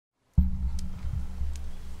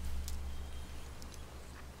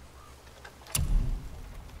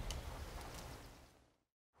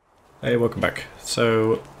Hey, welcome back.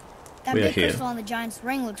 So, That we are big here. crystal on the giant's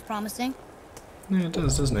ring looks promising. Yeah, it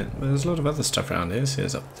does, doesn't it? But there's a lot of other stuff around here. See,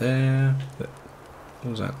 it's up there. What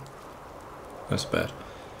was that? That's bad.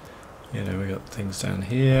 You know, we got things down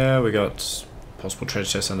here. We got possible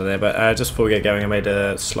treasure chests under there. But just before we get going, I made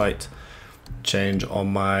a slight change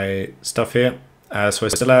on my stuff here. So I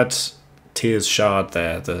still had Tyr's shard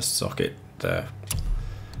there, the socket, the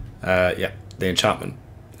enchantment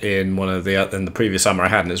in one of in the previous armor I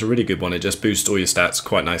had, and it's a really good one. It just boosts all your stats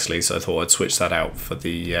quite nicely. So I thought I'd switch that out for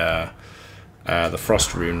the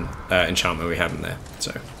frost rune enchantment we have in there.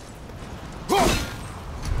 So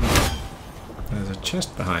there's a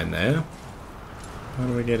chest behind there. How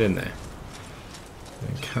do we get in there?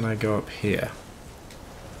 And can I go up here?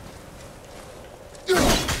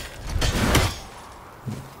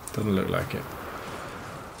 Doesn't look like it.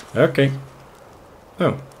 Okay.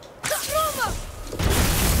 Oh.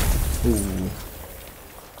 Ooh.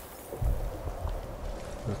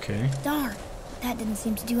 Okay. Darn, that didn't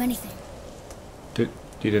seem to do anything. You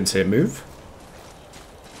didn't see it move?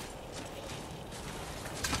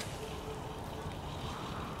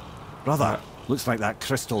 Brother, looks like that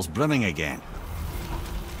crystal's brimming again.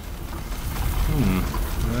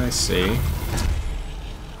 I see.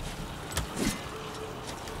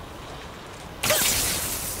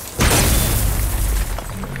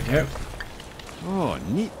 There we go. Oh,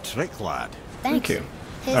 neat trick, lad. Thanks. Thank you.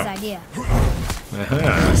 His Oh. idea.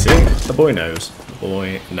 Aha, see? The boy knows. The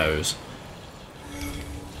boy knows.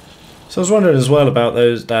 So I was wondering as well about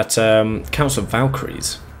that Council of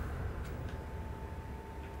Valkyries.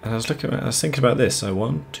 And I was thinking about this. So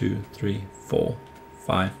 1, 2, 3, 4,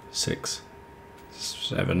 5, 6,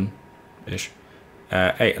 7-ish.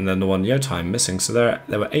 8, and then the one Yotime missing. So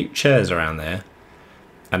there were 8 chairs around there.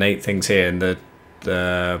 And 8 things here, and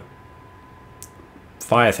the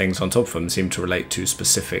fire things on top of them seem to relate to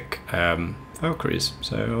specific Valkyries.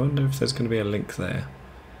 So I wonder if there's going to be a link there.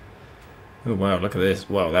 Oh wow, look at this.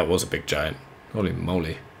 Wow, that was a big giant. Holy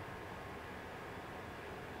moly.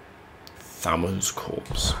 Thamur's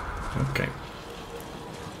corpse. Okay.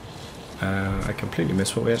 I completely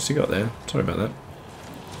missed what we actually got there. Sorry about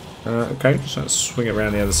that. Okay, so let's swing it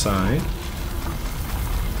around the other side.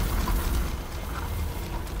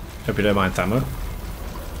 Hope you don't mind, Thamur.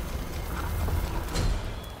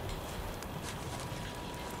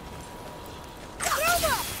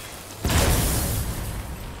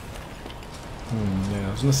 Yeah,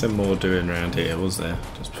 there's nothing more doing around here, was there?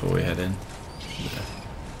 Just before we head in. Yeah.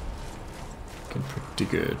 Looking pretty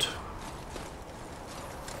good.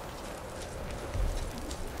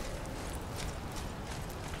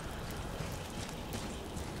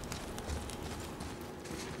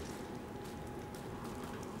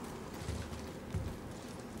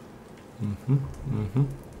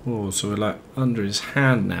 Oh, so we're like under his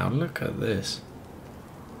hand now. Look at this.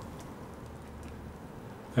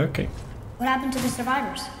 Okay. What happened to the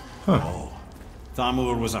survivors? Oh,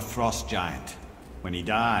 Thamur was a frost giant. When he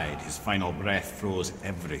died, his final breath froze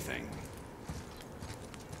everything.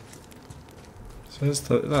 So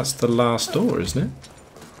that's the last door, isn't it?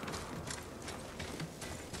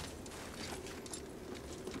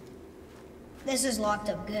 This is locked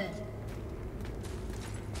up good.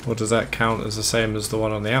 Or does that count as the same as the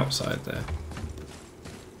one on the outside there?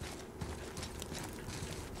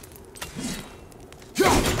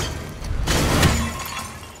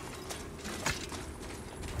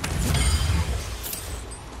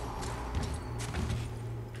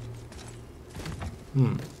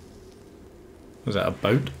 Was that a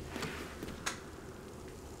boat?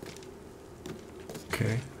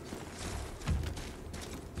 Okay.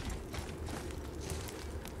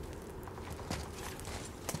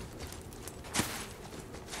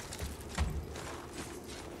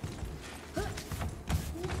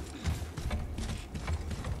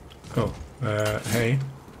 Oh, hey.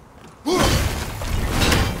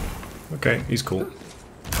 Okay, he's cool.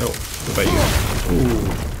 Oh, what about you?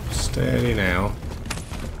 Ooh, steady now.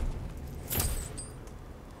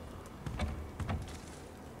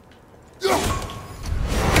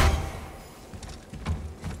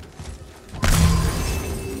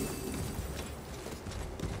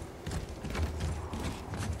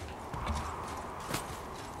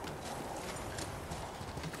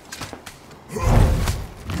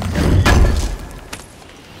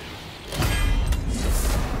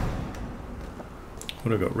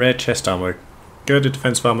 What have we got? Rare chest armor. Girded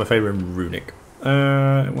defensive armor favoring runic.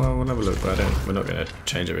 Well, we'll have a look, but we're not going to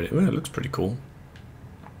change it really. Well, it looks pretty cool.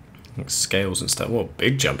 Like scales and stuff. Well,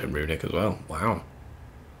 big jump in runic as well. Wow.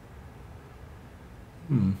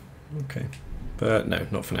 Okay. But no,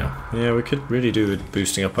 not for now. Yeah, we could really do with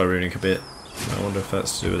boosting up our runic a bit. I wonder if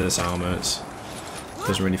that's to do with this armor. It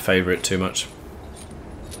doesn't really favour it too much.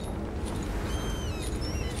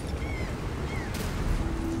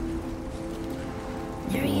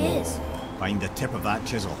 There he is. Find the tip of that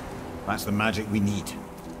chisel. That's the magic we need.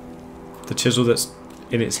 The chisel that's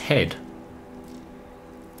in its head.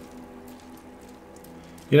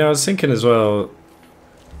 You know, I was thinking as well,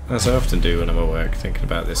 as I often do when I'm at work, thinking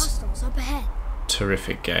about this Hostiles up ahead.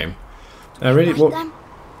 terrific game. Really, Fight what? them?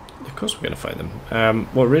 Of course we're going to fight them.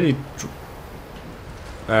 What really,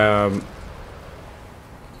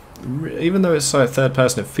 even though it's like third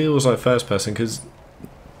person, it feels like first person because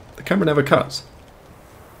the camera never cuts.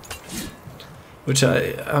 Which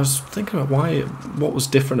I was thinking about what was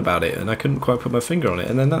different about it, and I couldn't quite put my finger on it.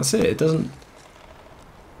 And then that's it. It doesn't.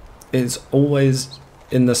 It's always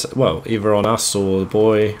in this. Well, either on us or the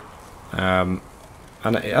boy, and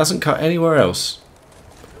it hasn't cut anywhere else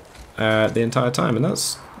the entire time, and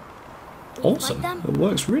that's awesome. It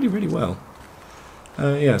works really, really well.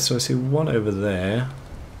 Yeah. So I see one over there.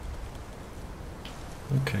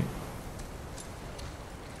 Okay.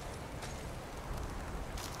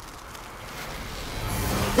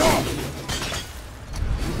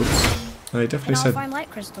 They definitely said. Find light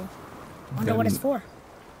crystal. Wonder what it's for.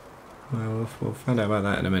 Well, we'll find out about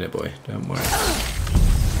that in a minute, boy. Don't worry.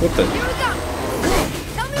 What the? Here we go.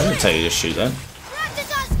 I didn't tell you to shoot that.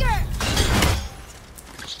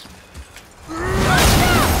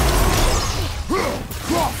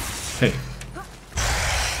 Hey.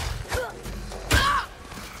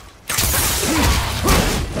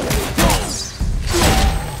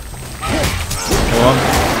 Come on.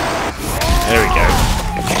 There we go.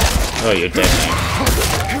 Oh, you're dead now.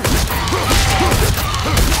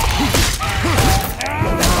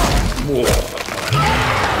 Whoa.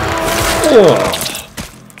 Whoa.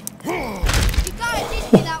 You gotta teach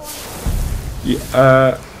me that one.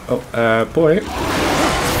 Yeah, boy.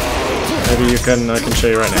 Maybe I can show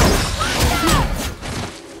you right now.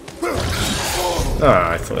 Ah,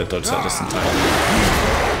 I thought I dodged that just in time.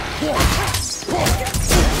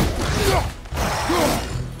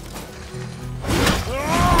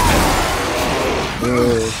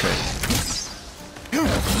 Okay.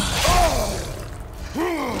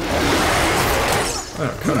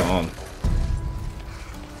 Oh, come on.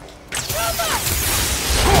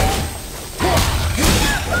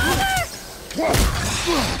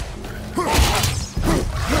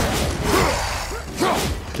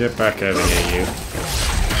 Get back over here, you.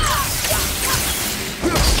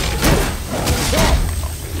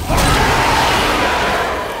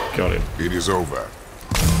 Got him. It is over.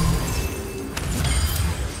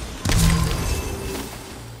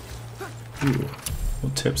 Ooh,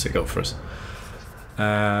 what tips it got for us?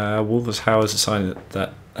 Wolver's Howl is a sign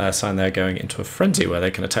sign they're going into a frenzy where they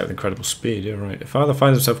can attack with incredible speed. You're right. If Father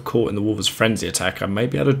finds himself caught in the Wolver's frenzy attack, I may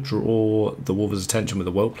be able to draw the Wolver's attention with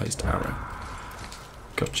a well-placed arrow.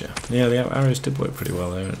 Gotcha. Yeah, the arrows did work pretty well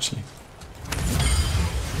there, actually.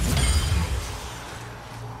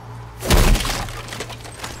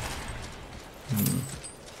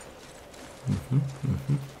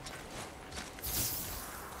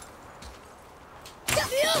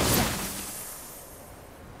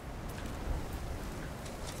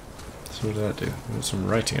 So what did that do? There's some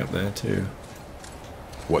writing up there too.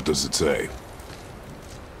 What does it say?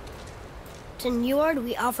 To Njord,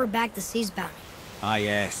 we offer back the sea's bounty. Ah,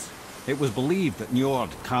 yes. It was believed that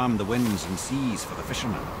Njord calmed the winds and seas for the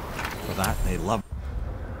fishermen. For that, they loved.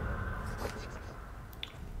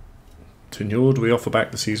 To Njord, we offer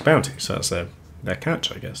back the sea's bounty. So that's their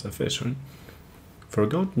catch, I guess, their fish, right? For a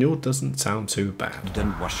god, Njord doesn't sound too bad.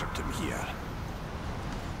 Didn't worship him here.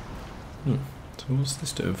 So what's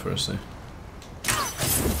this doing for us, though?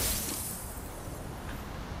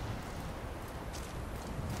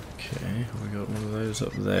 Okay, we got one of those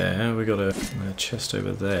up there. We got a chest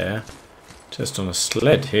over there. Chest on a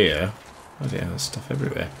sled here. Oh yeah, there's stuff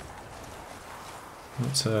everywhere.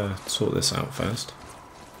 Let's sort this out first.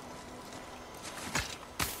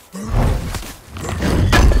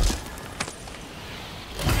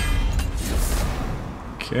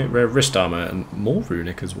 Okay, rare wrist armor and more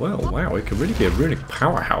runic as well. Wow, it could really be a runic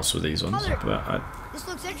powerhouse with these ones. But This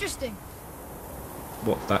looks interesting.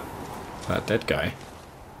 what, that dead guy?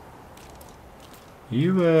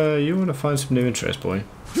 You want to find some new interest, boy?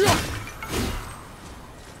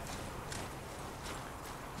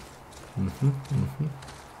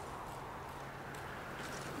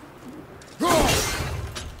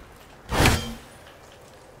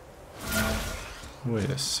 Wait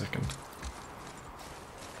a second.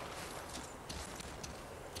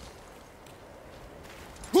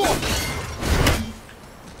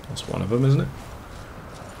 That's one of them, isn't it?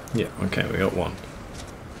 Yeah, okay, we got one.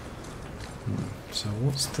 So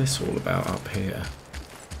what's this all about up here?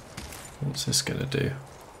 What's this gonna do?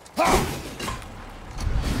 Ah.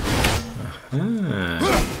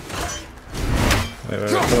 Wait,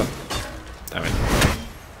 come on. Damn it.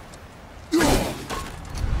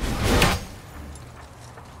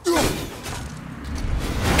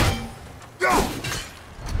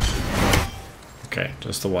 Okay,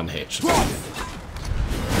 just the one hitch.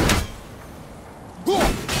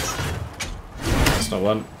 That's not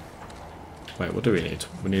one. Wait, what do we need?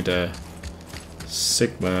 We need a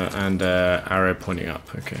Sigma and a arrow pointing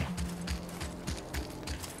up. Okay.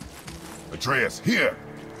 Atreus, here!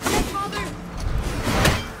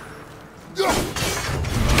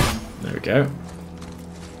 There we go.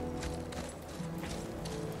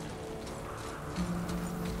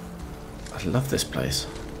 I love this place.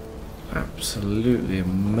 Absolutely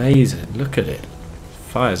amazing. Look at it.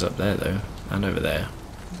 Fire's up there though, and over there.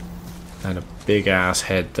 And a big ass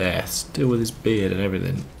head there, still with his beard and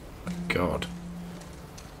everything. God.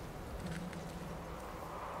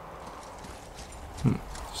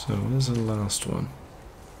 So where's the last one?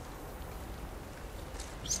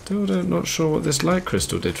 Still not sure what this light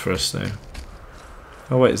crystal did for us though.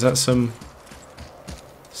 Oh wait, is that some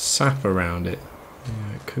sap around it?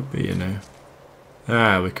 Yeah, it could be, you know.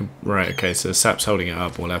 Ah, we can. Right, okay, so the sap's holding it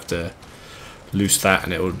up. We'll have to loose that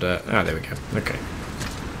and it will. Ah, there we go. Okay.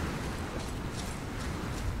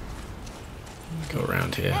 Go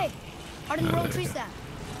around here. Hey, how do you roll tree sap?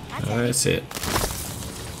 That's it.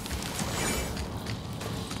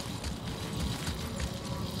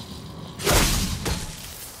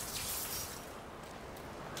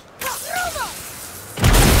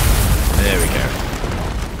 There we go.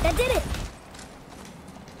 That did it.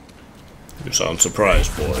 You sound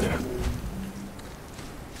surprised, boy.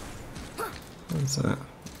 What's that?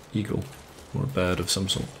 Eagle. Or a bird of some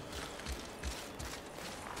sort.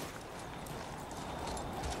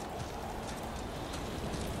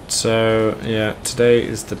 So, yeah, today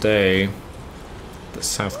is the day that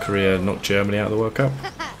South Korea knocked Germany out of the World Cup.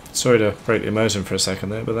 Sorry to break the immersion for a second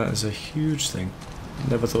there, but that is a huge thing.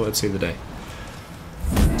 Never thought I'd see the day.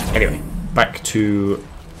 Anyway, back to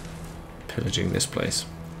pillaging this place.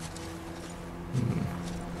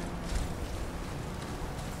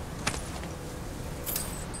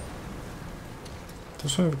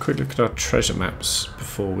 Just want to have a quick look at our treasure maps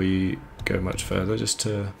before we go much further, just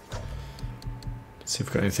to see if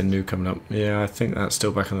we've got anything new coming up. Yeah, I think that's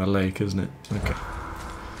still back in the lake, isn't it? Okay.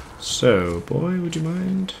 So, boy, would you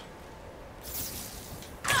mind?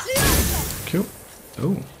 Cool.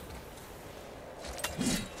 Oh.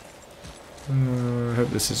 I hope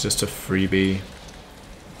this is just a freebie.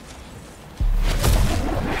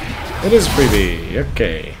 It is a freebie.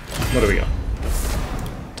 Okay. What do we got?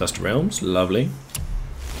 Dust Realms. Lovely.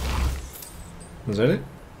 Was that it?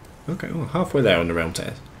 Okay. Oh, halfway there on the realm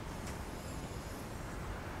test.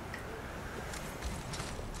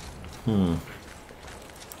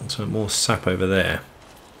 So more sap over there.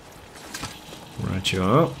 Right you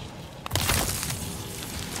are.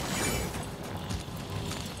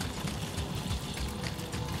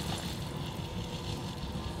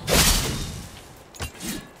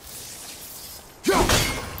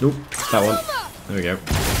 Nope, that one. There we go.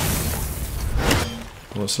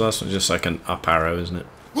 What's the last one? Just like an up arrow, isn't it?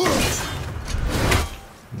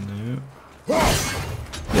 No.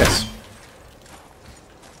 Yes.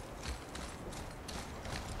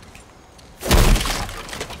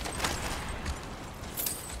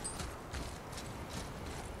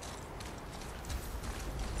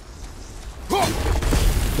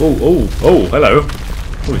 Oh, hello.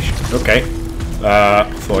 Ooh, okay.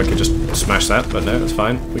 Thought I could just smash that, but no, that's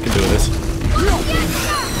fine. We can do this.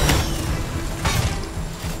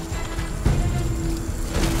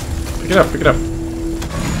 Pick it up, pick it up.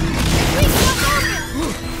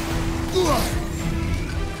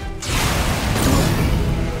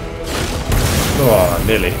 Oh,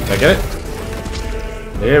 nearly. Did I get it?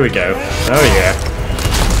 There we go. Oh yeah.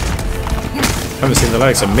 Haven't seen the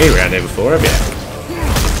likes of me around here before, have you?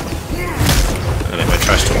 I know my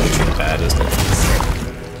trash talk is really bad, isn't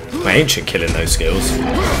it? My ancient killing those skills.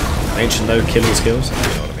 Ancient no killing skills, you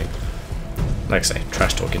know what I mean. Like I say,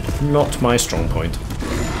 trash talking. Not my strong point.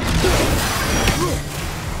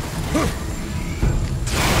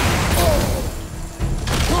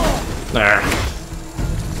 Ah.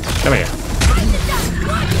 Come here.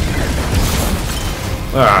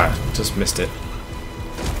 Ah, just missed it.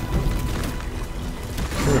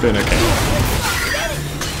 We're doing okay.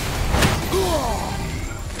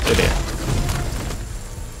 Good here.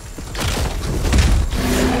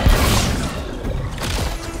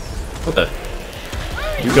 What the?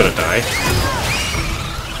 You gotta die.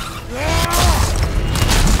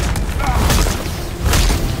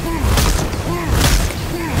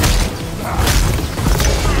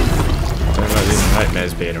 Don't like these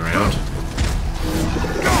nightmares being around.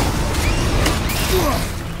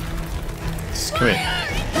 Just come here.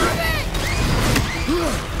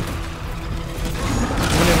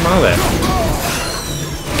 How many of them are there?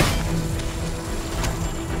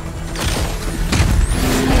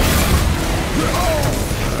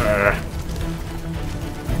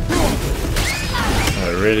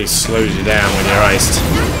 It really slows you down when you're iced.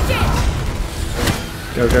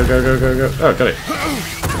 Go, go, go, go, go, go. Oh, got it.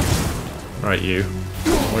 Right, you.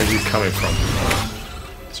 Where are you coming from?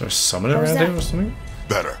 Is there a summoner around here or something?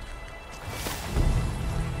 Better.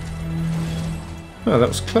 Oh, that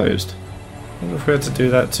was closed. I wonder if we had to do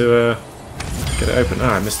that to get it open.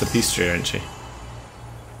 Ah, I missed the bestiary entry. I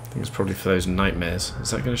think it's probably for those nightmares.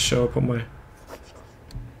 Is that going to show up on my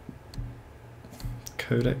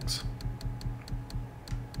codex?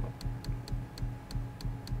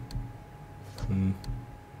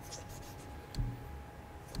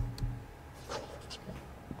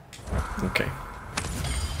 Okay.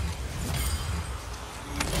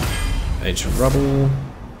 Ancient rubble.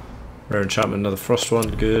 Rare enchantment, another frost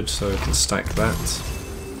one. Good, so we can stack that.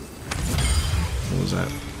 What was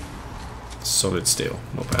that? Solid steel.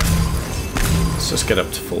 Not bad. Let's just get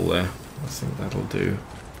up to full there. I think that'll do.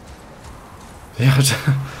 Yeah,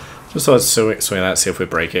 just thought I'd swing that, see if we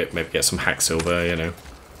break it. Maybe get some hack silver, you know.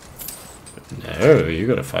 But no, you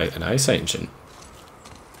gotta fight an ice ancient.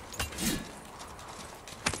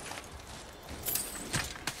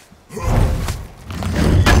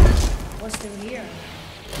 What's through here?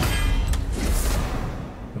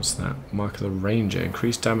 What's that? Mark of the Ranger.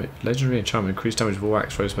 Increased damage. Legendary enchantment. Increased damage of all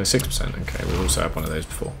axe rose by 6%. Okay, we've also had one of those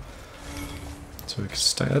before. So we can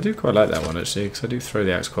stay. I do quite like that one actually, because I do throw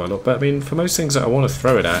the axe quite a lot. But I mean, for most things that I want to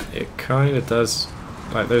throw it at, it kind of does.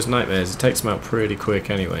 Like those nightmares, it takes them out pretty quick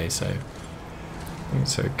anyway, so I think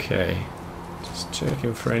it's okay. Just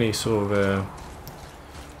checking for any sort of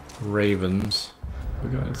ravens. We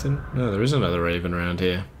got anything? No, there is another raven around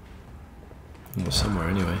here. Or somewhere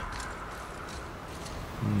anyway.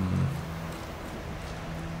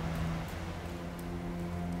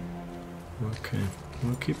 Okay,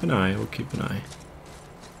 we'll keep an eye, we'll keep an eye.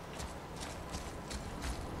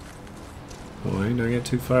 Boy, don't get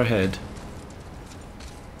too far ahead.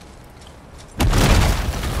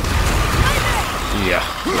 Yeah.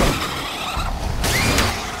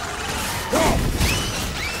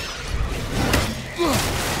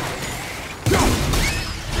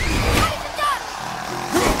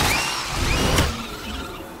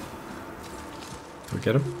 Did we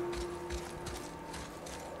get him?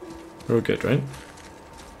 We're all good, right?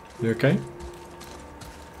 You okay?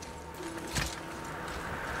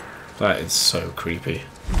 That is so creepy.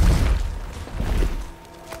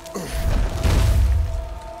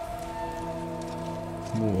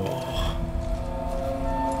 Whoa.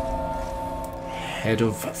 Head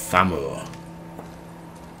of Thamur.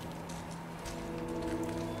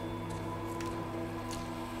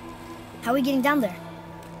 How are we getting down there?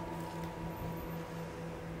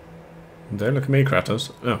 Don't look at me,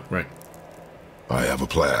 Kratos. Oh, right. I have a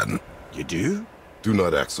plan. You do? Do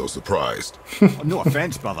not act so surprised. Oh, no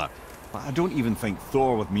offense, brother, but I don't even think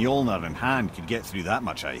Thor with Mjolnir in hand could get through that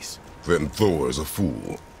much ice. Then Thor is a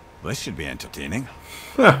fool. This should be entertaining.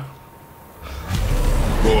 Huh.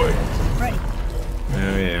 Boy, Ready.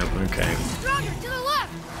 Oh yeah, okay. Stronger, to the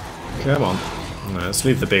left! Come on. No, let's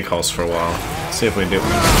leave the big house for a while. See if we can do it.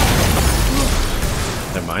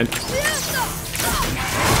 Never mind.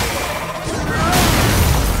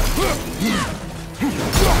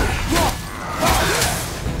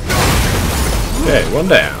 Okay, one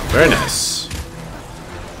down. Very nice.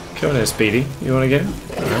 Come on here, Speedy. You wanna get?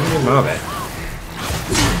 How many of them are there?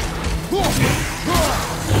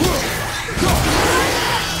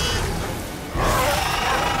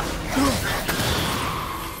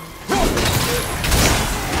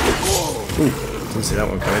 Ooh, didn't see that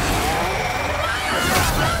one coming.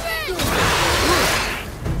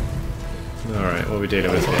 Alright, what are we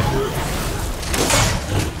dealing with here?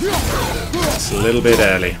 It's a little bit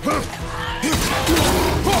early.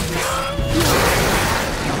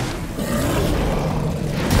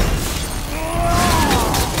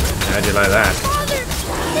 How'd you like that?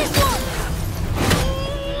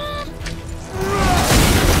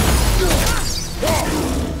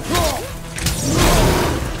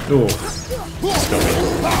 Ooh, it's got me.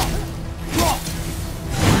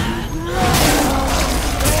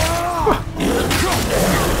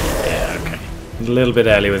 Yeah, okay. A little bit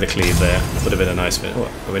early with the cleave there. Would have been a nice bit.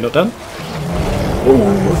 What, are we not done?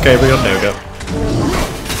 Oh, okay, we got no-go.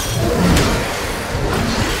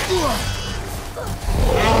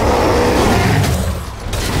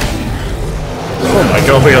 Oh my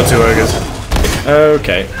god, we got 2 ogres.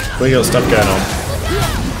 Okay, we got stuff going on.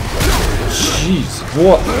 Jeez,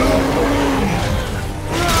 what?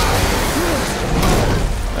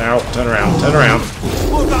 Ow, turn around, turn around.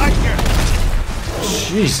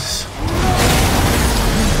 Jesus.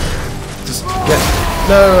 Just get...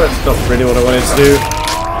 No, that's not really what I wanted to do.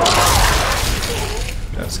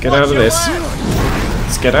 Let's get out of this.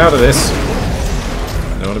 Let's get out of this. I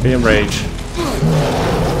don't want to be in rage.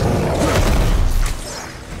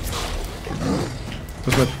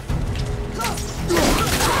 Where's my...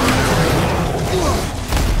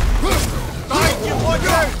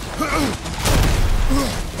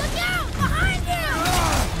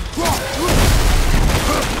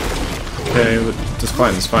 Okay, it's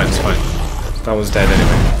fine, it's fine, it's fine. That one's dead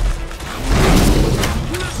anyway.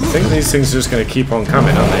 I think these things are just going to keep on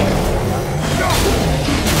coming, aren't they?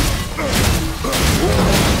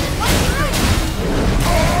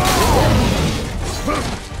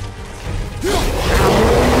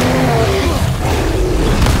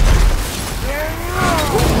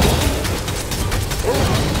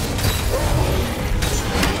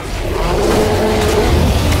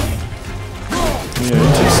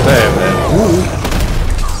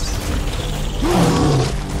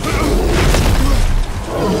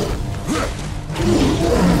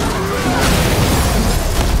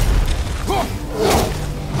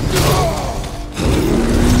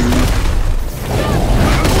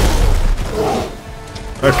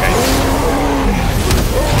 Okay.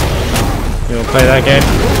 You wanna play that game?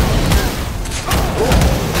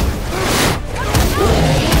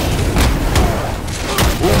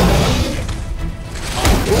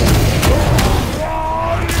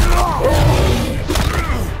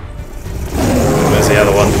 Where's the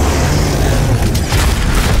other one?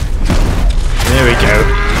 There we go.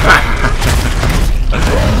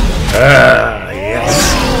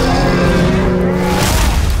 Yes.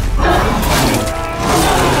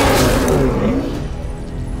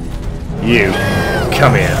 You,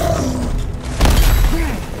 come here.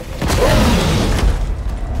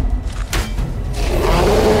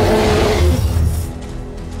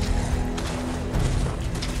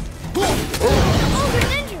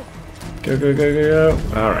 Go, go, go, go, go.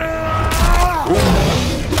 Alright.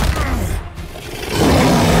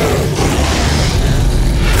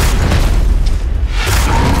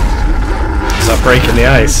 Stop breaking the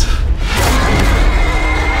ice.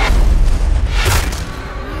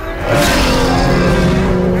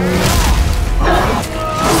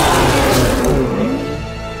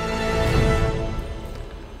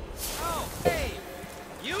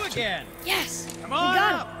 Yes! Come on! We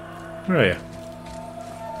got him! Where are you?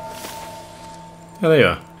 Oh, there you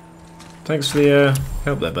are. Thanks for the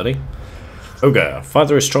help there, buddy. Ogre.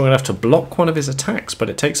 Father is strong enough to block one of his attacks, but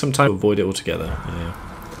it takes some time to avoid it altogether. Yeah.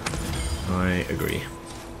 I agree.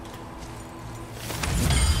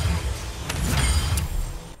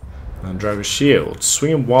 Mandragora's shield.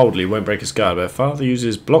 Swinging wildly won't break his guard, but if Father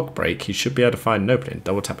uses block break, he should be able to find an opening.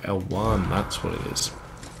 Double tap L1, that's what it is.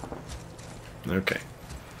 Okay.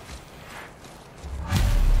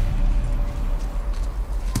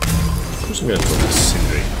 Of course I'm going to talk to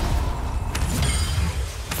Sindri.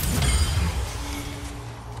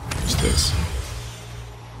 What's this?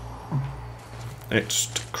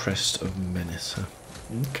 Etched crest of menace.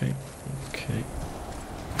 Okay, okay.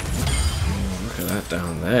 Oh, look at that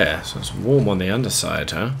down there. So it's warm on the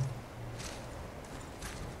underside, huh?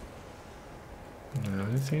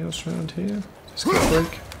 Anything else around here? Just get a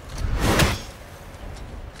break.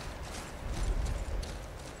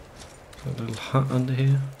 A little hut under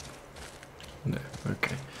here? No,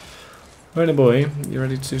 okay. Righty boy, you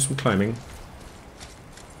ready to do some climbing?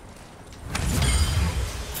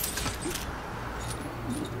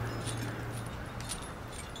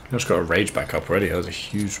 I just got a rage back up already. That was a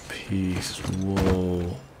huge piece.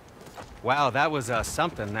 Whoa. Wow, that was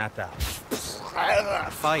something, that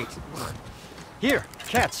fight. Here,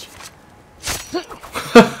 catch.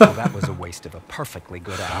 Well, that was a waste of a perfectly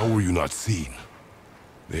good How hour. were you not seen?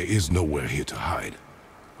 There is nowhere here to hide.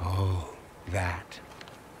 Oh, that.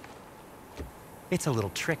 It's a little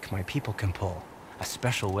trick my people can pull. A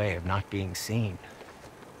special way of not being seen.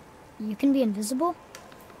 You can be invisible?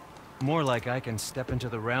 More like I can step into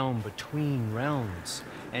the realm between realms.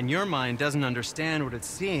 And your mind doesn't understand what it's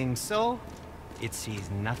seeing, so it sees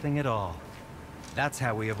nothing at all. That's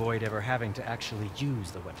how we avoid ever having to actually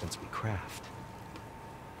use the weapons we craft.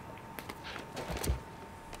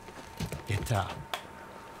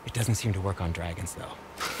 It doesn't seem to work on dragons,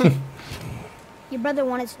 though. Your brother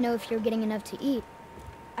wanted to know if you're getting enough to eat.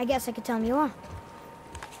 I guess I could tell him you are.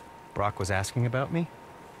 Brock was asking about me?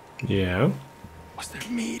 Yeah. Was there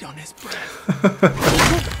meat on his breath?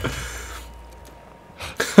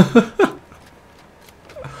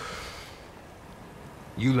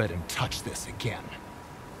 You let him touch this again.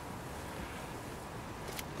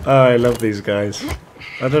 Oh, I love these guys.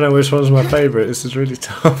 I don't know which one's my favourite. This is really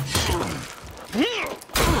tough.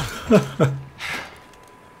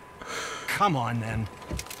 Come on, then.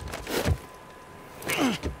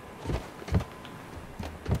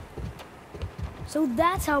 So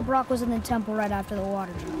that's how Brock was in the temple right after the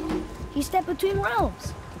water drop. He stepped between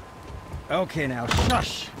realms. Okay, now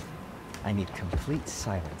shush. I need complete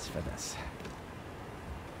silence for this.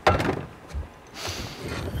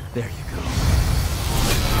 There you go.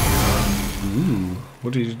 Ooh,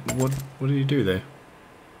 what do you do there?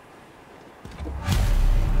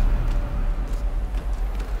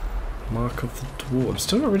 Mark of the dwarves.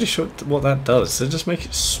 Still not really sure what that does. Does it just make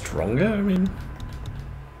it stronger? I mean,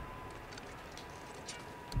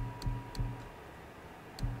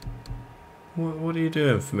 what are you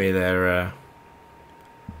doing for me there,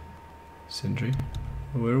 Sindri?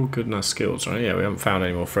 We're all good in our skills, right? Yeah, we haven't found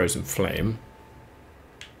any more frozen flame.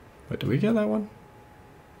 Wait, did we get that one?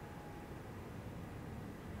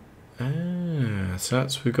 Ah, so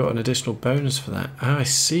that's, we've got an additional bonus for that. Ah, I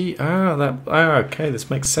see. Okay, this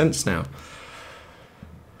makes sense now.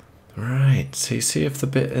 Right, so you see if the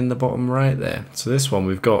bit in the bottom right there. So this one,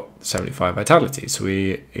 we've got 75 vitality, so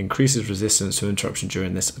we increases resistance to interruption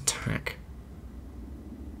during this attack.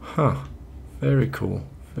 Huh, very cool,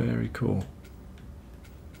 very cool.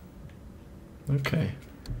 Okay.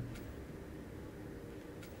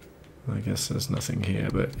 I guess there's nothing here,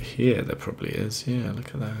 but here there probably is. Yeah,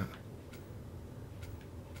 look at that.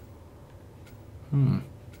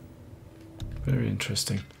 Very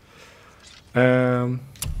interesting. We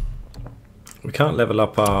can't level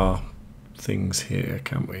up our things here,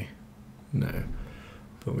 can we? No.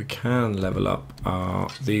 But we can level up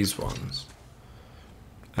these ones.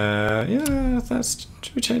 Yeah,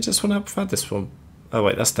 should we change this one up? I've had this one. Oh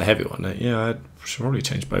wait, that's the heavy one. Yeah, I should probably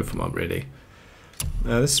change both of them up, really.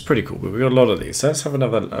 This is pretty cool, but we've got a lot of these. So let's have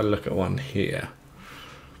another look at one here.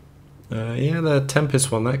 Yeah, the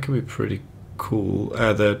Tempest one, that could be pretty cool.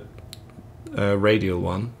 The radial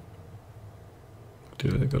one.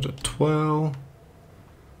 They've got a 12.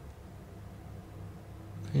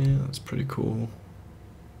 Yeah, that's pretty cool.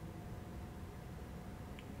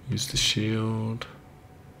 Use the shield.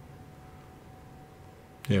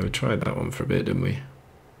 Yeah, we tried that one for a bit, didn't we?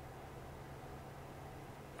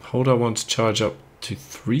 Hold R1 to charge up to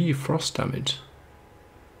 3 frost damage.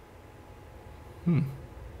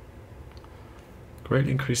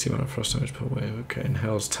 Greatly increase the amount of frost damage per wave. Okay, and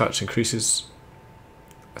Hell's Touch increases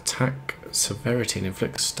attack severity and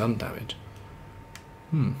inflicts stun damage.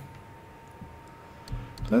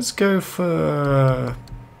 Let's go for...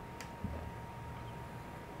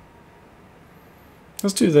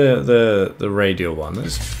 Let's do the radial one.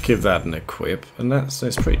 Let's give that an equip, and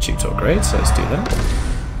it's pretty cheap to upgrade, so let's do that.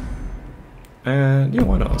 And yeah,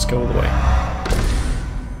 why not? Let's go all the way.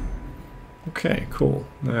 Okay, cool.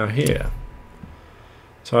 Now here.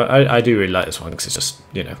 So I do really like this one because it's just,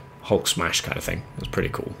 you know, Hulk smash kind of thing. It's pretty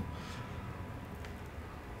cool.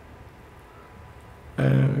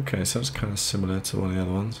 Okay, so it's kind of similar to one of the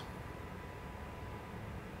other ones.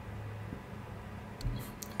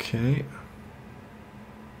 Okay.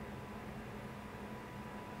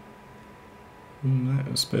 That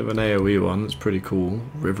was a bit of an AoE one. That's pretty cool.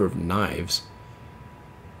 River of Knives.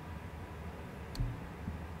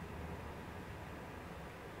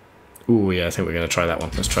 Ooh, yeah, I think we're going to try that one.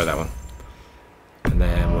 Let's try that one. And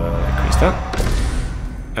then we'll increase that.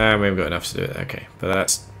 And we haven't got enough to do it. Okay, but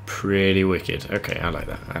that's pretty wicked. Okay, I like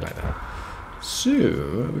that. I like that.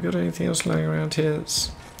 So, have we got anything else lying around here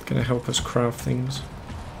that's going to help us craft things?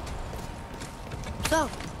 So,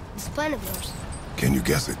 this plan of yours. Can you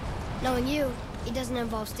guess it? Knowing you, it doesn't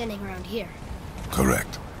involve standing around here.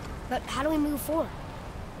 Correct. But how do we move forward?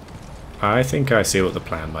 I think I see what the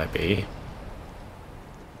plan might be.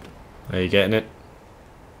 Are you getting it?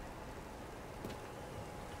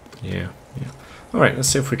 Yeah, yeah. Alright, let's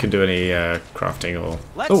see if we can do any crafting or...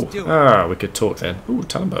 Let's do it. We could talk then. Ooh,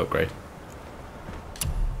 talent bow upgrade.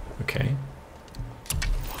 Okay.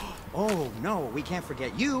 Oh, no, we can't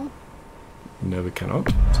forget you. No, we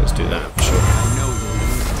cannot. So let's do that for sure. I know you'll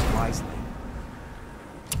use this wisely.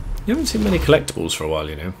 You haven't seen many collectibles for a while,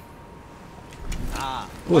 you know. Ah,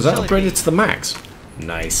 Oh, is that upgraded to the max?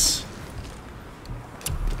 Nice.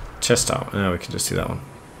 Chest out. No, we can just do that one.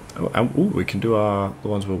 Oh, and, ooh, we can do the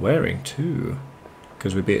ones we're wearing too.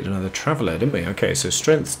 Because we beat another traveller, didn't we? Okay, so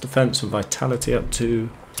strength, defense, and vitality up to...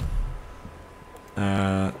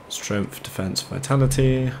 strength, defense,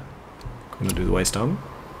 vitality. I'm going to do the waist armor.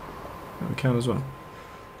 That would count as well.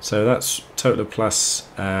 So that's total plus...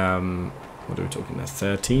 what are we talking there?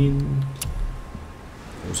 13.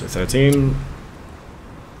 Also 13.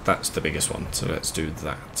 That's the biggest one, so let's do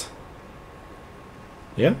that.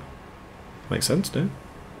 Yeah? Makes sense, no?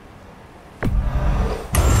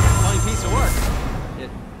 Funny piece of work.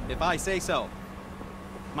 If I say so.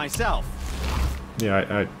 Myself.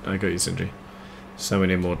 Yeah, I got you, Sindri. So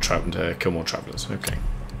many more kill more travellers. Okay.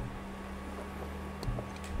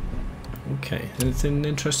 Okay. Anything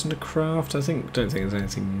interesting to craft? Don't think there's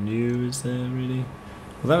anything new, is there really?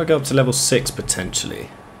 Well, that would go up to level 6 potentially.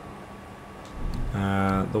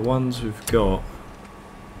 The ones we've got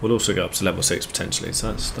will also go up to level 6 potentially,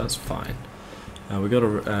 so that's fine. We got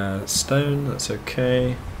a stone. That's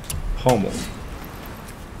okay. Pommel.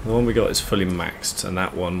 The one we got is fully maxed, and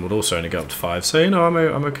that one would also only go up to 5. So you know, I'm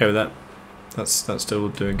okay with that. That's still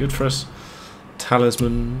doing good for us.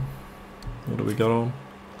 Talisman. What do we got on?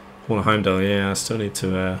 Horn of Heimdall. Yeah, I still need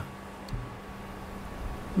to.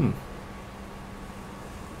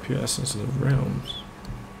 Pure essence of the realms.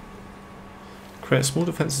 Create a small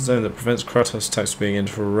defensive zone that prevents Kratos' attacks from being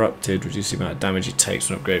interrupted. Reduce the amount of damage he takes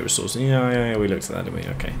when upgraded resources. Yeah, we looked at that, didn't we?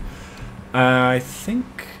 Okay. I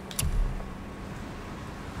think.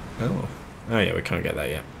 Oh yeah, we can't get that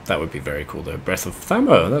yet. That would be very cool though. Breath of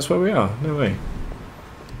Thamur, that's where we are. No way.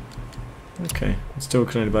 Okay, still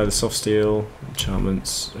can only buy the soft steel,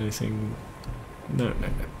 enchantments, anything. No.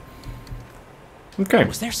 Okay.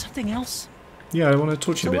 Was there something else? Yeah, I want to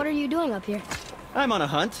talk to you a bit. So what are you doing up here? I'm on a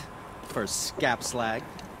hunt for scap slag.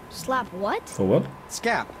 Slap what? For what?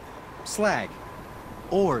 Scap. Slag.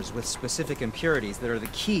 Ores with specific impurities that are the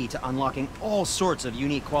key to unlocking all sorts of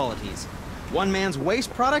unique qualities. One man's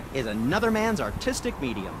waste product is another man's artistic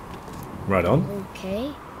medium. Right on.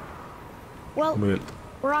 Okay. Well,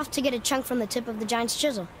 we're off to get a chunk from the tip of the giant's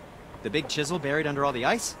chisel. The big chisel buried under all the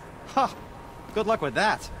ice? Ha! Good luck with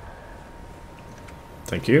that.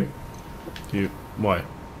 Thank you. Why?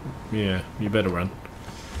 Yeah, you better run.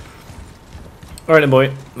 Alright then,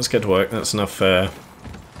 boy. Let's get to work. That's enough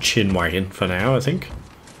chin wagging for now, I think.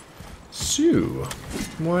 So,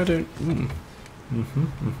 why don't...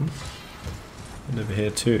 And over here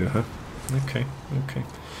too, huh? Okay.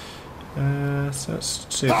 So let's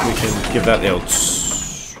see if we can give that the old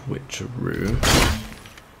switcheroo.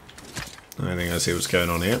 I think I see what's going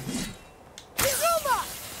on here.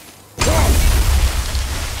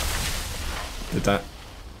 Did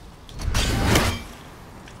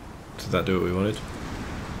that do what we wanted?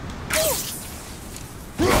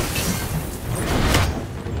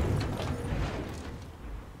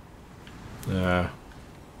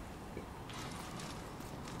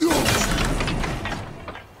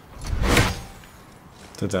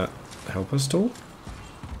 Did that help us at all?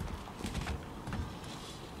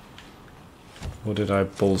 Or did I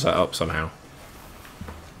balls that up somehow?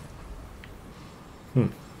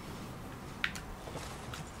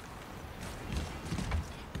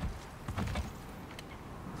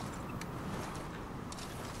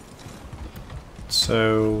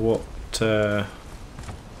 So what are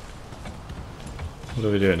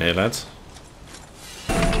we doing here, lads?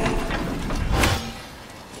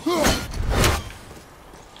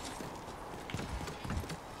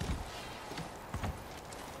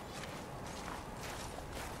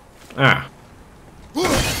 Ah.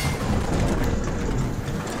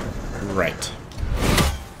 Right.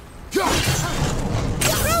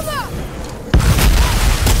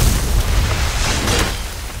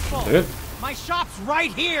 Good. My shop's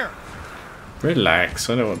right here! Relax,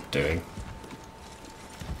 I know what I'm doing.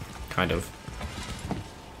 Kind of.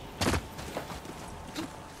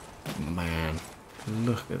 Man,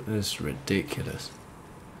 look at this ridiculous.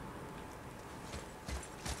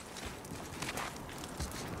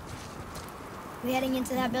 We heading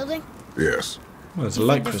into that building? Yes. Well, there's a You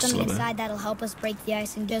light think there's crystal something in there. inside that'll help us break the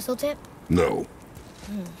ice and chisel tip? No.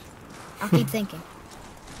 I'll keep thinking.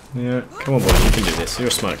 Yeah, come on boy, you can do this. You're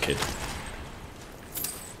a smart kid.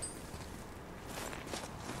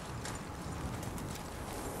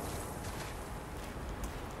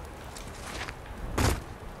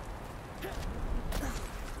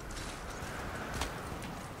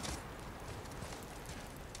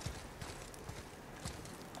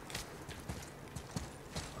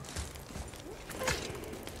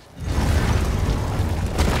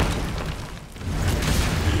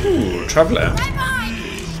 Ooh, traveller.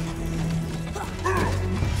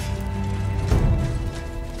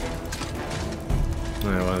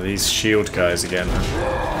 Oh, one of these shield guys again.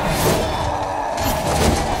 Huh?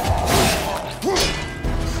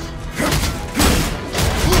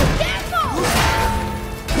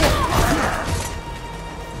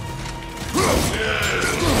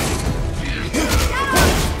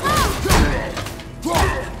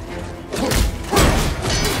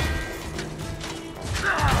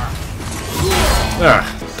 Ah,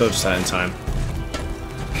 dodged that in time.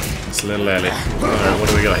 It's a little early. Alright, what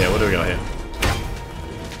do we got here? What do we got here?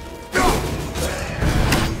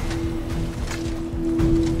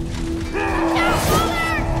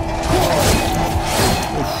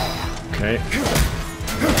 Oof, okay.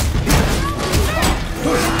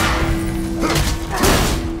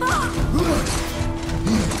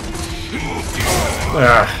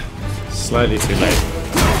 Ah, slightly too late.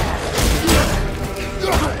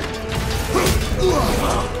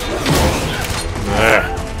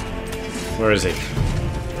 Where is he?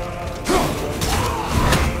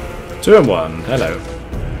 2 and 1. Hello.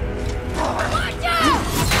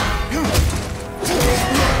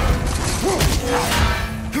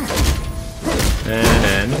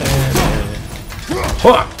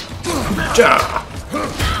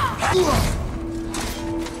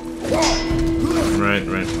 Right,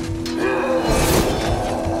 right.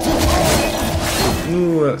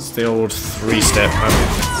 Ooh, that's the old 3-step.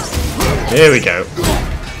 Here we go.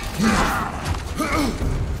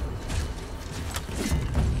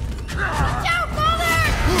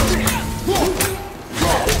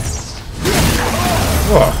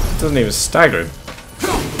 Whoa, doesn't even stagger him.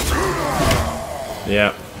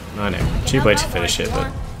 Yeah, I know. Cheap way to finish it,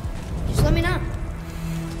 but... Just let me know.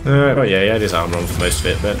 Alright, well, yeah, he had his armor on for most of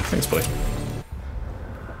it, but thanks, boy.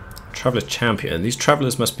 Traveller Champion. These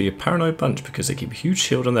travellers must be a paranoid bunch because they keep a huge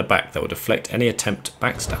shield on their back that will deflect any attempt at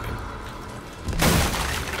backstabbing.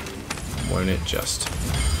 Won't it just?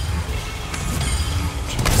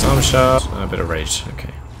 Armor shard, a bit of rage,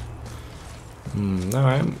 okay. No,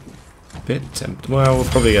 I am a bit tempted. Well, we'll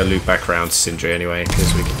probably go loop back around to Sindri anyway,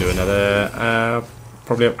 because we can do another,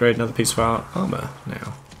 probably upgrade another piece of our armour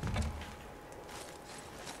now.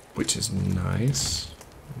 Which is nice.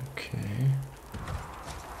 Okay.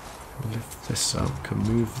 Lift this up, can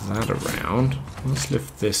move that around. Let's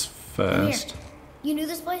lift this first. Here. You knew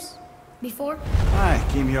this place? Before? I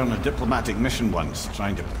came here on a diplomatic mission once,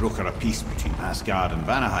 trying to broker a peace between Asgard and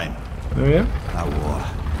Vanaheim. Oh yeah? That war.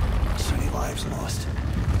 So many lives lost.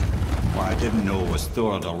 What I didn't know was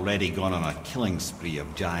Thor had already gone on a killing spree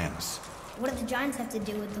of giants. What did the giants have to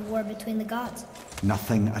do with the war between the gods?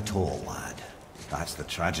 Nothing at all, lad. That's the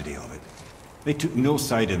tragedy of it. They took no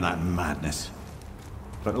side in that madness.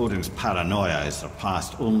 But Odin's paranoia is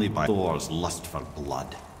surpassed only by Thor's lust for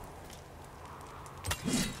blood.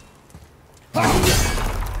 And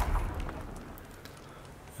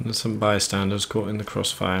there's some bystanders caught in the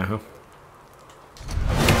crossfire, huh?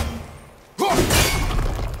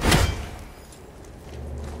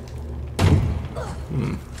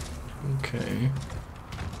 Okay.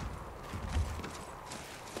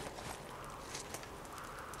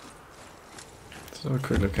 Let's have a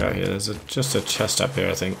quick look out here. There's just a chest up here,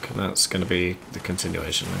 I think, and that's going to be the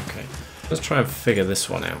continuation. Okay. Let's try and figure this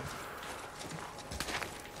one out.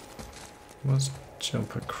 Let's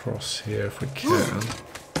jump across here if we can.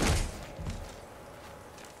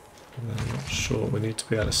 And I'm not sure. We need to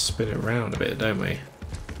be able to spin it around a bit, don't we?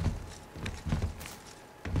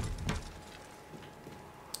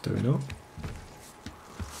 Do we not?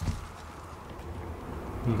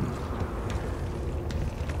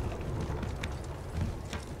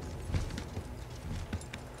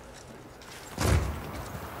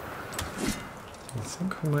 I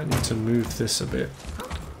think we might need to move this a bit.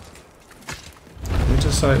 Can we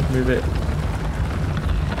just like move it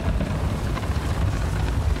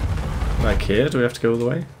like here? Do we have to go all the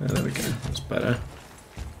way? Oh, there we go. That's better.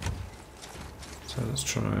 So let's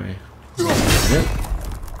try. Yep.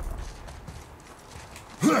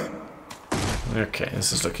 Okay,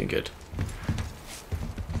 this is looking good.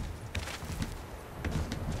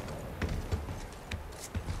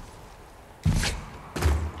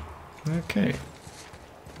 Okay.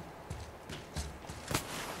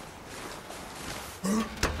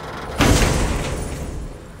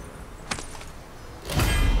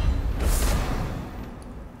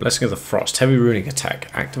 Blessing of the Frost. Heavy ruining attack.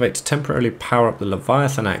 Activate to temporarily power up the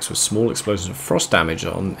Leviathan axe with small explosions of frost damage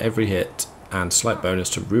on every hit and slight bonus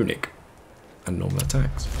to runic and normal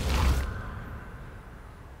attacks.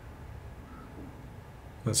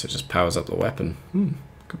 So it just powers up the weapon.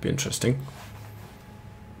 Could be interesting.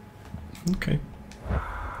 Okay.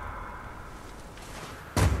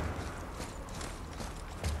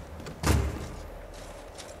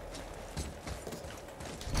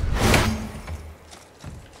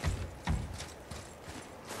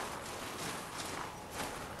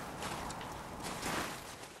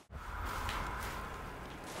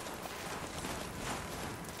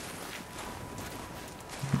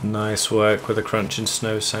 Nice work with the crunching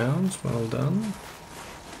snow sounds, well done.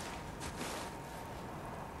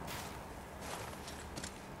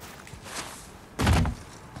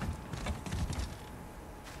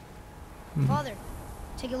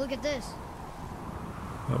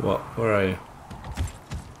 What? Where are you?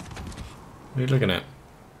 What are you looking at?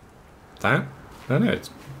 That? I know, it's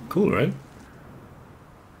cool, right?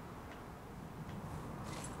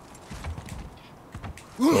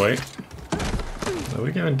 Wait. Are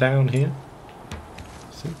we going down here?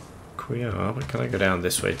 I think we are, but can I go down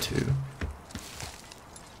this way too?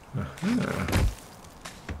 Aha.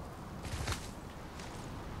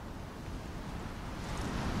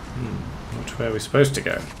 Which way are we supposed to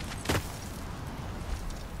go?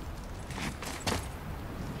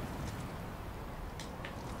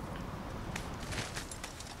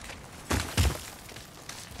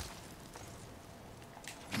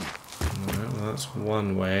 Well, that's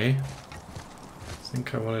one way. I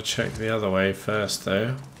think I want to check the other way first,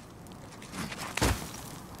 though.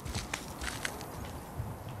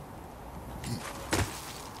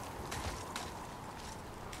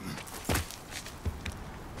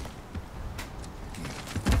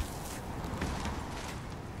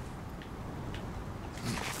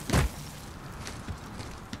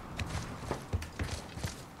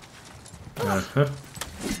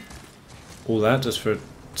 All that just for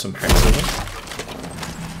some hacks.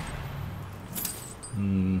 I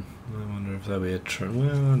wonder if there'll be a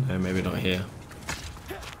well, no, maybe not here.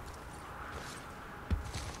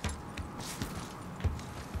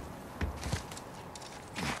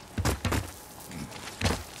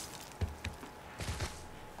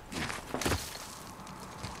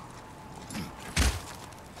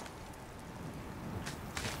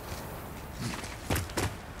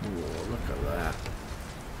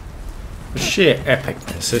 Sheer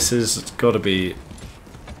epicness. This has got to be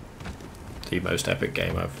the most epic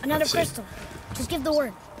game I've Another seen. crystal. Just give the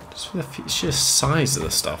word. Just for the sheer size of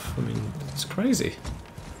the stuff. I mean, it's crazy.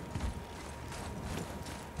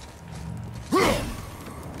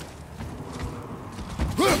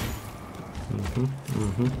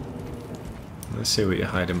 Let's see what you're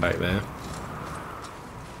hiding back there.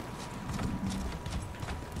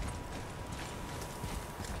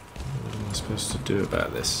 What am I supposed to do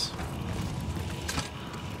about this?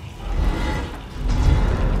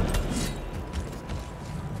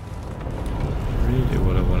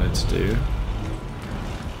 To do.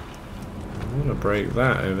 I want to break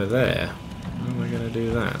that over there. How am I going to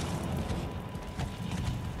do that?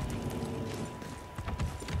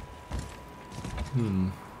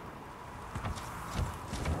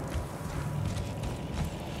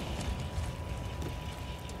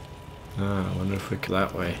 I wonder if we go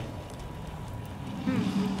that way.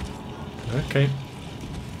 Okay.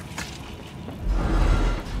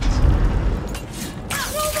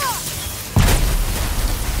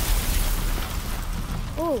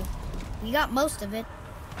 Ooh, we got most of it.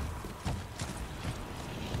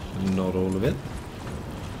 Not all of it.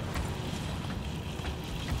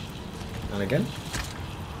 And again.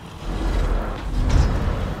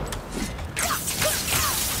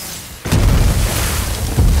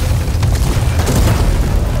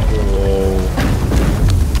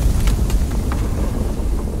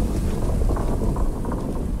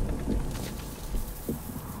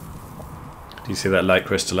 Do you see that light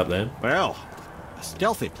crystal up there? Well, a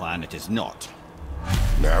stealthy plan it is not.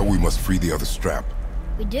 Now we must free the other strap.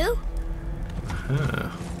 We do?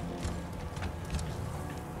 Ah.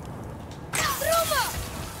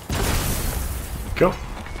 Go.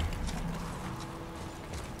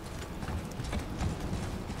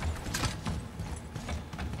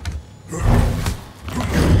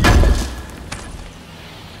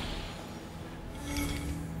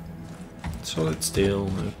 Solid steel,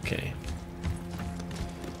 okay.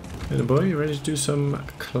 Hey boy, you ready to do some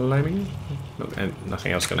climbing? Look, and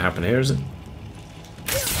nothing else gonna happen here, is it?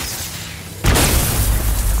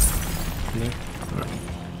 No? Alright.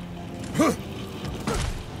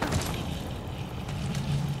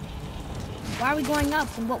 Why are we going up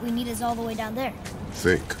when what we need is all the way down there?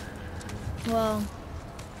 Think. Well,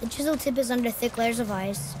 the chisel tip is under thick layers of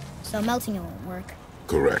ice, so melting it won't work.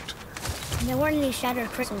 Correct. And there weren't any shattered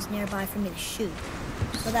crystals nearby for me to shoot,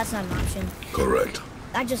 so that's not an option. Correct.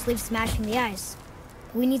 That just leaves smashing the ice.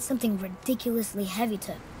 But we need something ridiculously heavy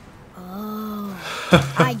to... Oh,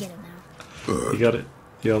 I get it now. You got it.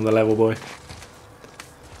 You're on the level, boy.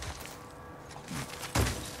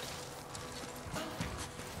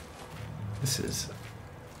 This is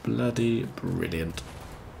bloody brilliant.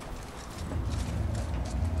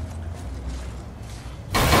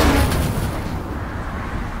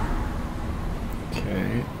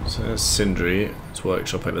 Okay, so there's Sindri, his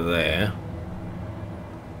workshop over there.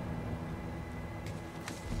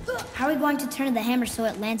 How are we going to turn the hammer so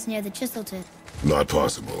it lands near the chisel tip? Not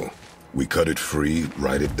possible. We cut it free,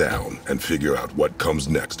 write it down, and figure out what comes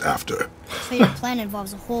next after. So your plan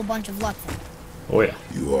involves a whole bunch of luck then? Oh yeah.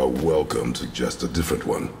 You are welcome to just a different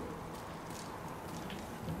one.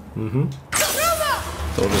 Mm-hmm.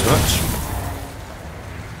 Thought as much.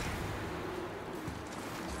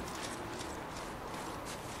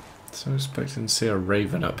 So expecting to see a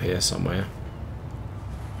raven up here somewhere.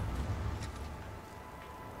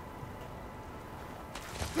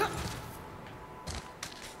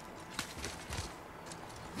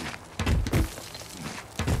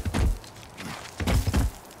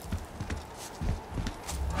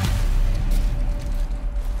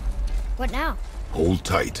 What now? Hold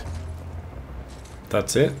tight.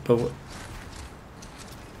 That's it, but what?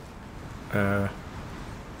 I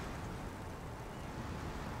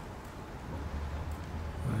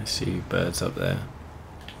see birds up there.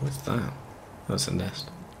 What's that? That's a nest.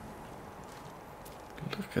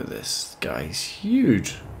 Look at this guy's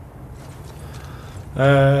huge.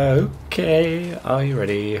 Okay, are you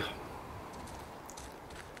ready?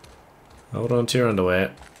 Hold on to your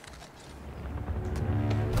underwear.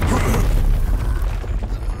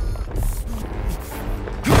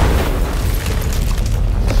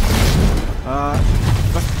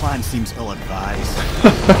 This plan seems ill-advised.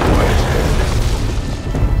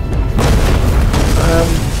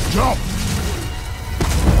 Jump!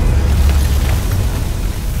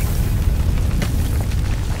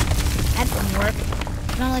 That didn't work.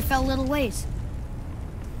 It only fell a little ways.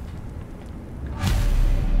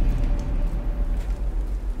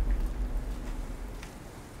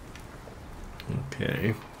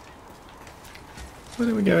 Okay. Where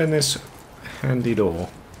do we go in this handy door?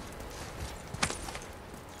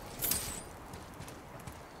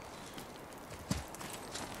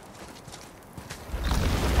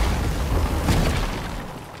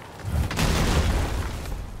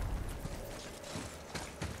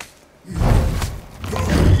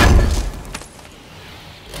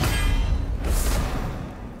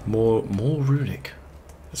 More runic.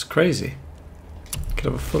 That's crazy. Could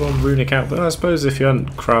have a full-on runic outfit. I suppose if you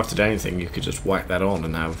hadn't crafted anything, you could just whack that on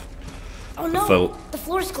and have. Oh no! Full. The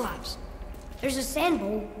floor's collapsed. There's a sand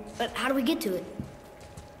bowl, but how do we get to it?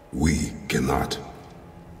 We cannot.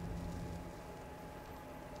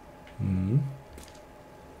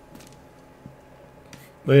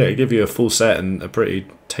 Well, yeah, it give you a full set and a pretty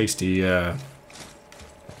tasty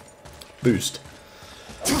boost.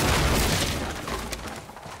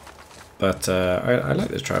 But I like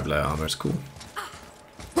this traveller armour, it's cool.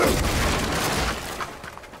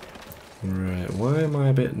 Right, why am I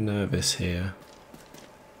a bit nervous here?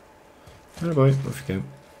 Oh boy, off you go.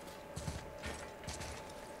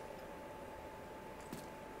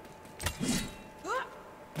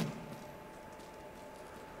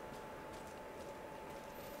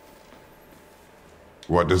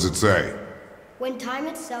 What does it say? When time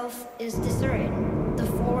itself is disoriented, the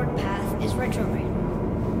forward path is retrograde.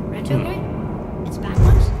 Retrograde? It's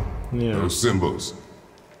backwards? Yeah. Those symbols.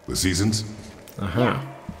 The seasons? Aha.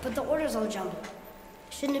 But the order's all jumbled.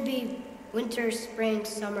 Shouldn't it be winter, spring,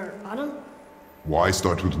 summer, autumn? Why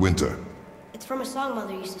start with winter? It's from a song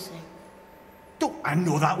Mother used to sing. Don't I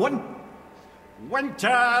know that one? Winter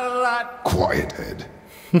that Quiet, Ed.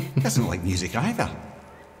 doesn't like music either.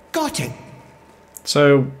 Got it.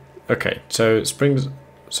 So, okay, so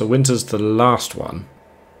winter's the last one.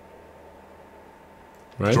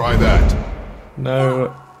 Right? Try that. No.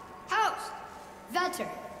 House! Vetter!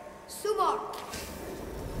 Subar!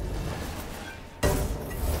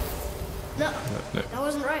 No, No. that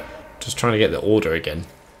wasn't right. Just trying to get the order again.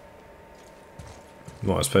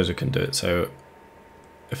 Well, I suppose we can do it. So,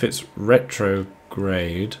 if it's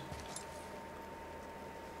retrograde,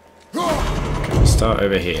 okay, start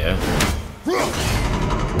over here.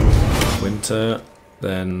 Winter,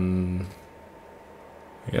 then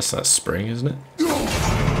I guess that's spring, isn't it?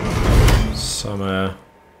 Summer.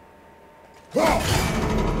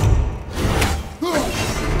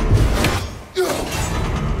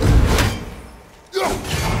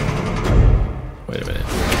 Wait a minute.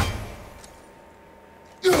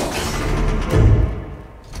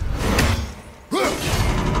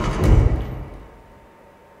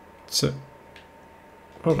 So,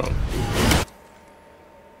 hold on.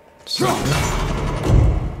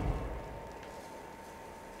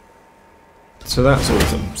 So that's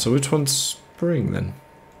autumn. So which one's spring then?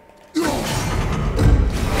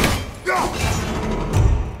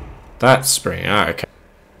 That's spring. Ah, okay.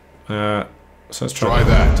 So let's try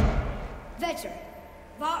that. Vetter!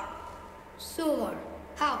 Var! Suvar!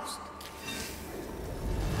 House!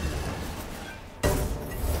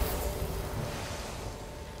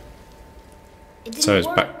 It didn't So it's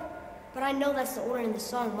work, back. but I know that's the order in the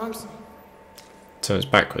song Mom sang. So it's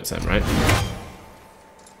backwards then, right?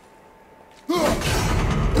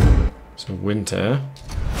 So Winter.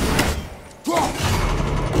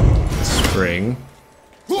 Spring.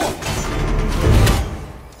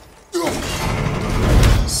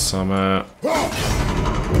 Summer.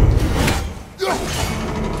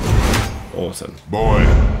 Autumn. Boy.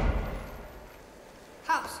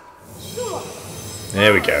 House.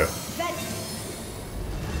 There we go.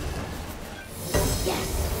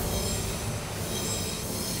 Yes.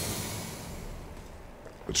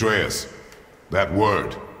 Atreus, that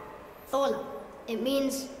word. Thola. It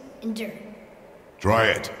means endure. Try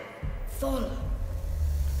it. Thola.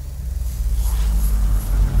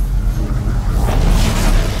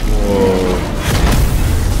 Whoa.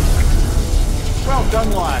 Well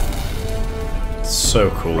done, lad. So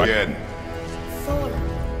cool. Again. Thola.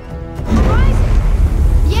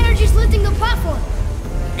 Horizon. The energy's lifting the platform.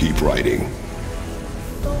 Keep writing.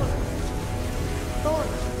 Thola. Thola.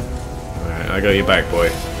 Alright, I got your back, boy.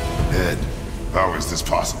 Ed, how is this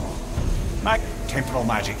possible? Temporal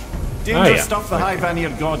magic. Dangerous yeah. stuff the High Vanir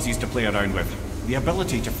gods used to play around with. The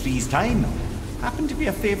ability to freeze time. Happened to be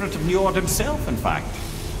a favourite of Njord himself, in fact.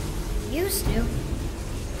 Used to.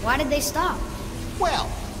 Why did they stop? Well,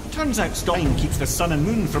 turns out time keeps the sun and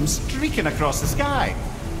moon from streaking across the sky.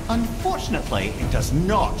 Unfortunately, it does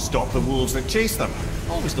not stop the wolves that chase them,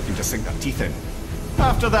 always looking to sink their teeth in.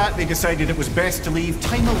 After that, they decided it was best to leave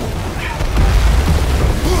time alone.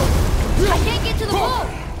 I can't get to the wall!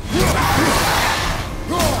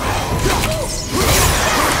 A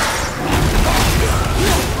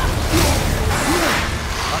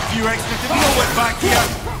few extra to deal with back here.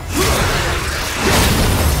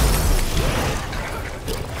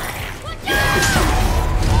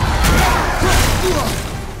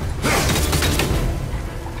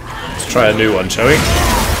 Let's try a new one, shall we?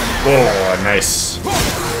 Oh, nice.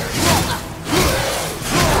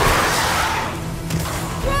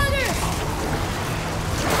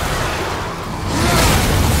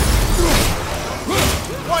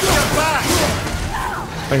 Watch your back!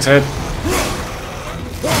 Thanks, Ed.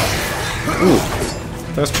 Ooh.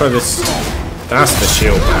 Let's try this. That's the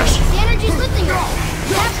shield bash. The energy's lifting us.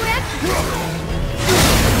 Halfway up.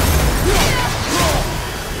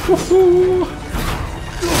 Woohoo!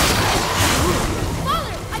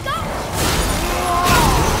 Father, I got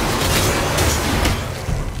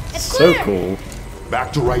it. It's So clear. cool.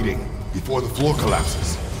 Back to writing, before the floor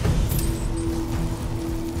collapses.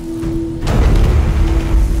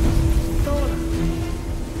 Thola.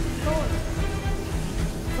 Thola.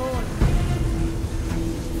 Thola.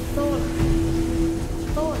 Thola.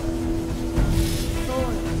 Thola.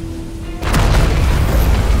 Thola.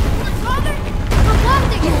 What, Father? I'm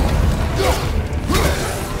blocked again.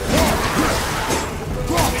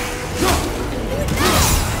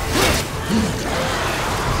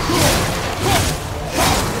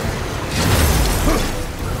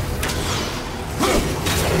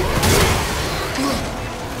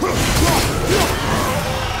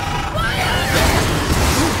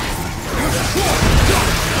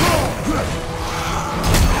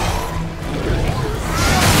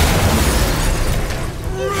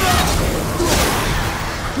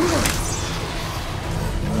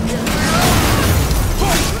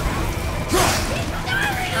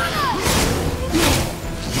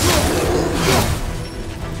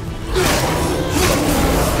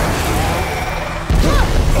 Look,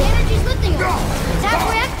 the energy's lifting us. It's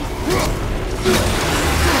halfway empty.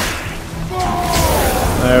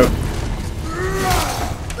 No.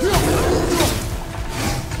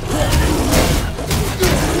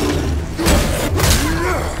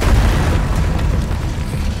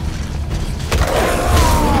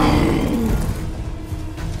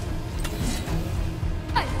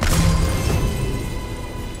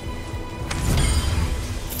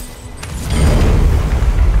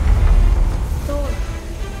 Thola.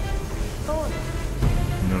 Thola.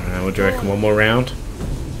 No, would you reckon one more round?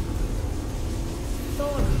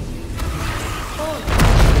 Thola. Thola.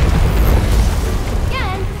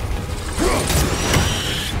 Again?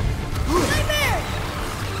 Nightmare!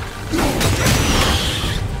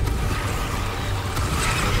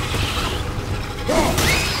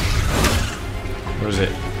 Or is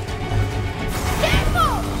it?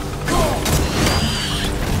 Careful!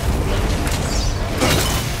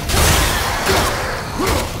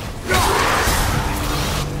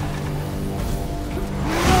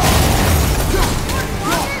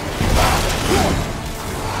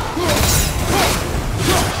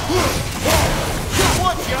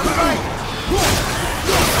 Watch your back!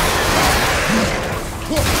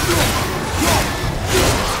 Look,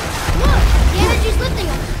 the energy's lifting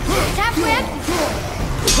us. It's halfway empty.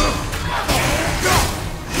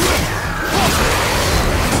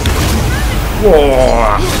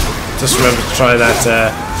 Whoa! Just remember to try that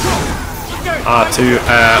R2,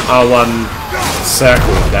 R1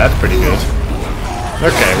 circle. That's pretty good.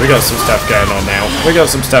 Okay, we got some stuff going on now. We got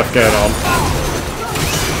some stuff going on.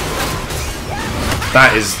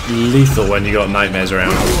 That is lethal when you got nightmares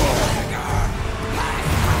around.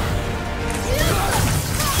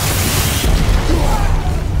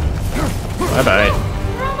 Bye bye.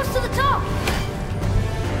 We're almost to the top.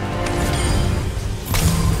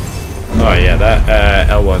 Oh yeah, that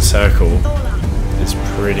L1 circle is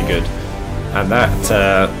pretty good. And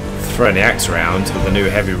that throwing the axe around with the new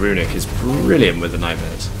heavy runic is brilliant with the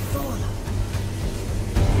nightmares.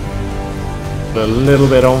 A little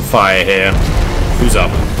bit on fire here. Who's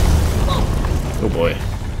up? Oh boy.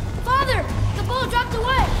 Father, the ball dropped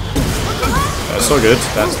away. That's so good.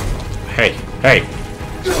 That's... Hey, hey.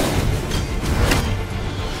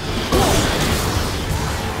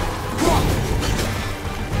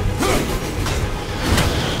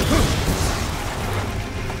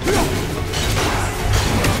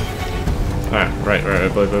 Right, bye.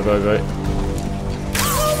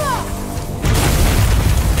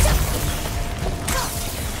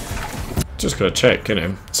 Just gotta check, you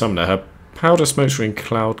know. Summoner, her powder, smoke screen,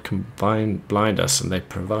 cloud combine blind us, and they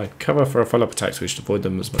provide cover for a follow-up attacks. We should avoid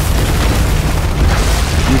them as much.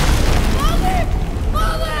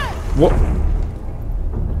 What?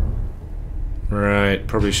 Right,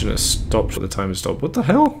 probably shouldn't have stopped at the time to stop. What the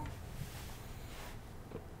hell?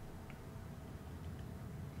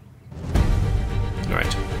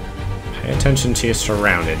 Right. Pay attention to your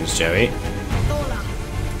surroundings, Joey.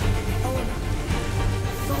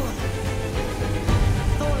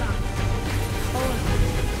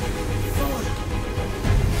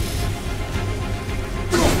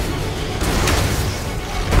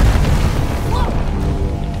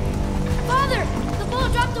 Father, the ball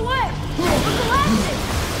dropped away. We're collapsing.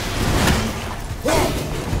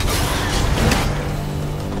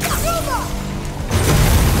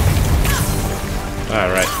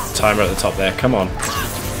 Alright, timer at the top there, come on.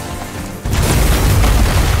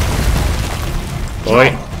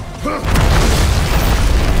 Boy.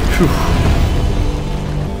 Whew.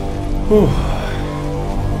 Whew.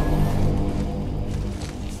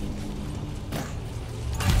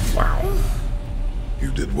 Wow.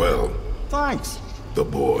 You did well, Thanks. the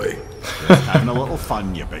boy. Just having a little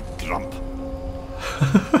fun, you big grump.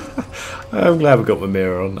 I'm glad we got my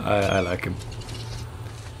mirror on. I like him.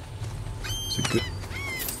 It's a good...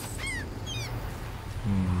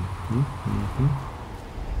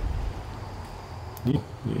 You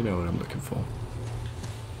know what I'm looking for.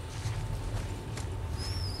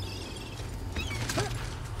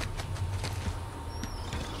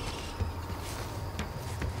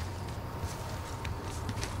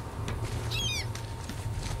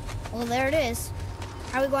 Well, there it is.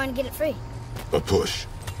 How are we going to get it free? A push.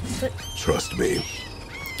 But Trust me.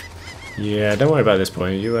 Yeah, don't worry about this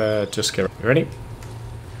point. You just get ready.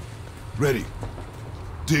 Ready.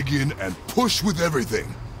 Dig in and push with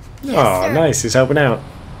everything. Oh, sir. nice. He's helping out.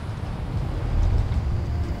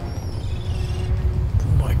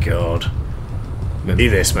 Oh my god. Maybe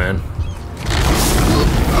this, man.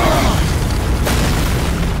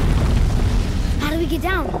 how do we get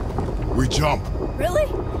down? We jump. Really?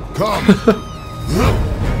 Come. Do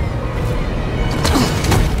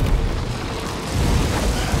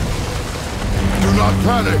not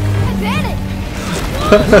panic. I panic.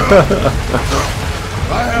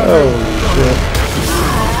 I have Oh, shit.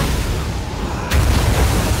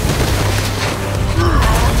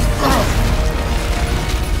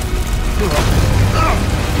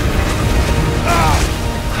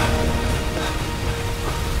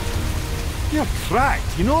 You're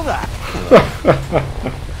cracked, you know that?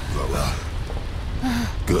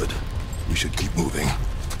 Good. We should keep moving.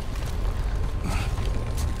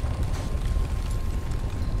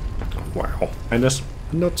 Wow. And this,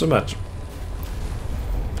 not so much.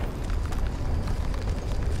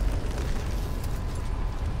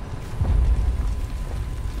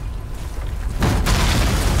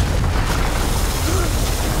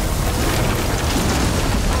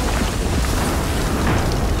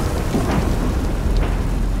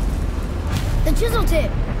 The chisel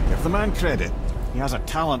tip. Give the man credit. He has a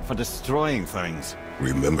talent for destroying things.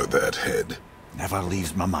 Remember that head. Never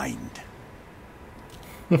leaves my mind.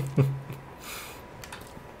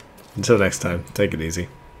 Until next time, take it easy.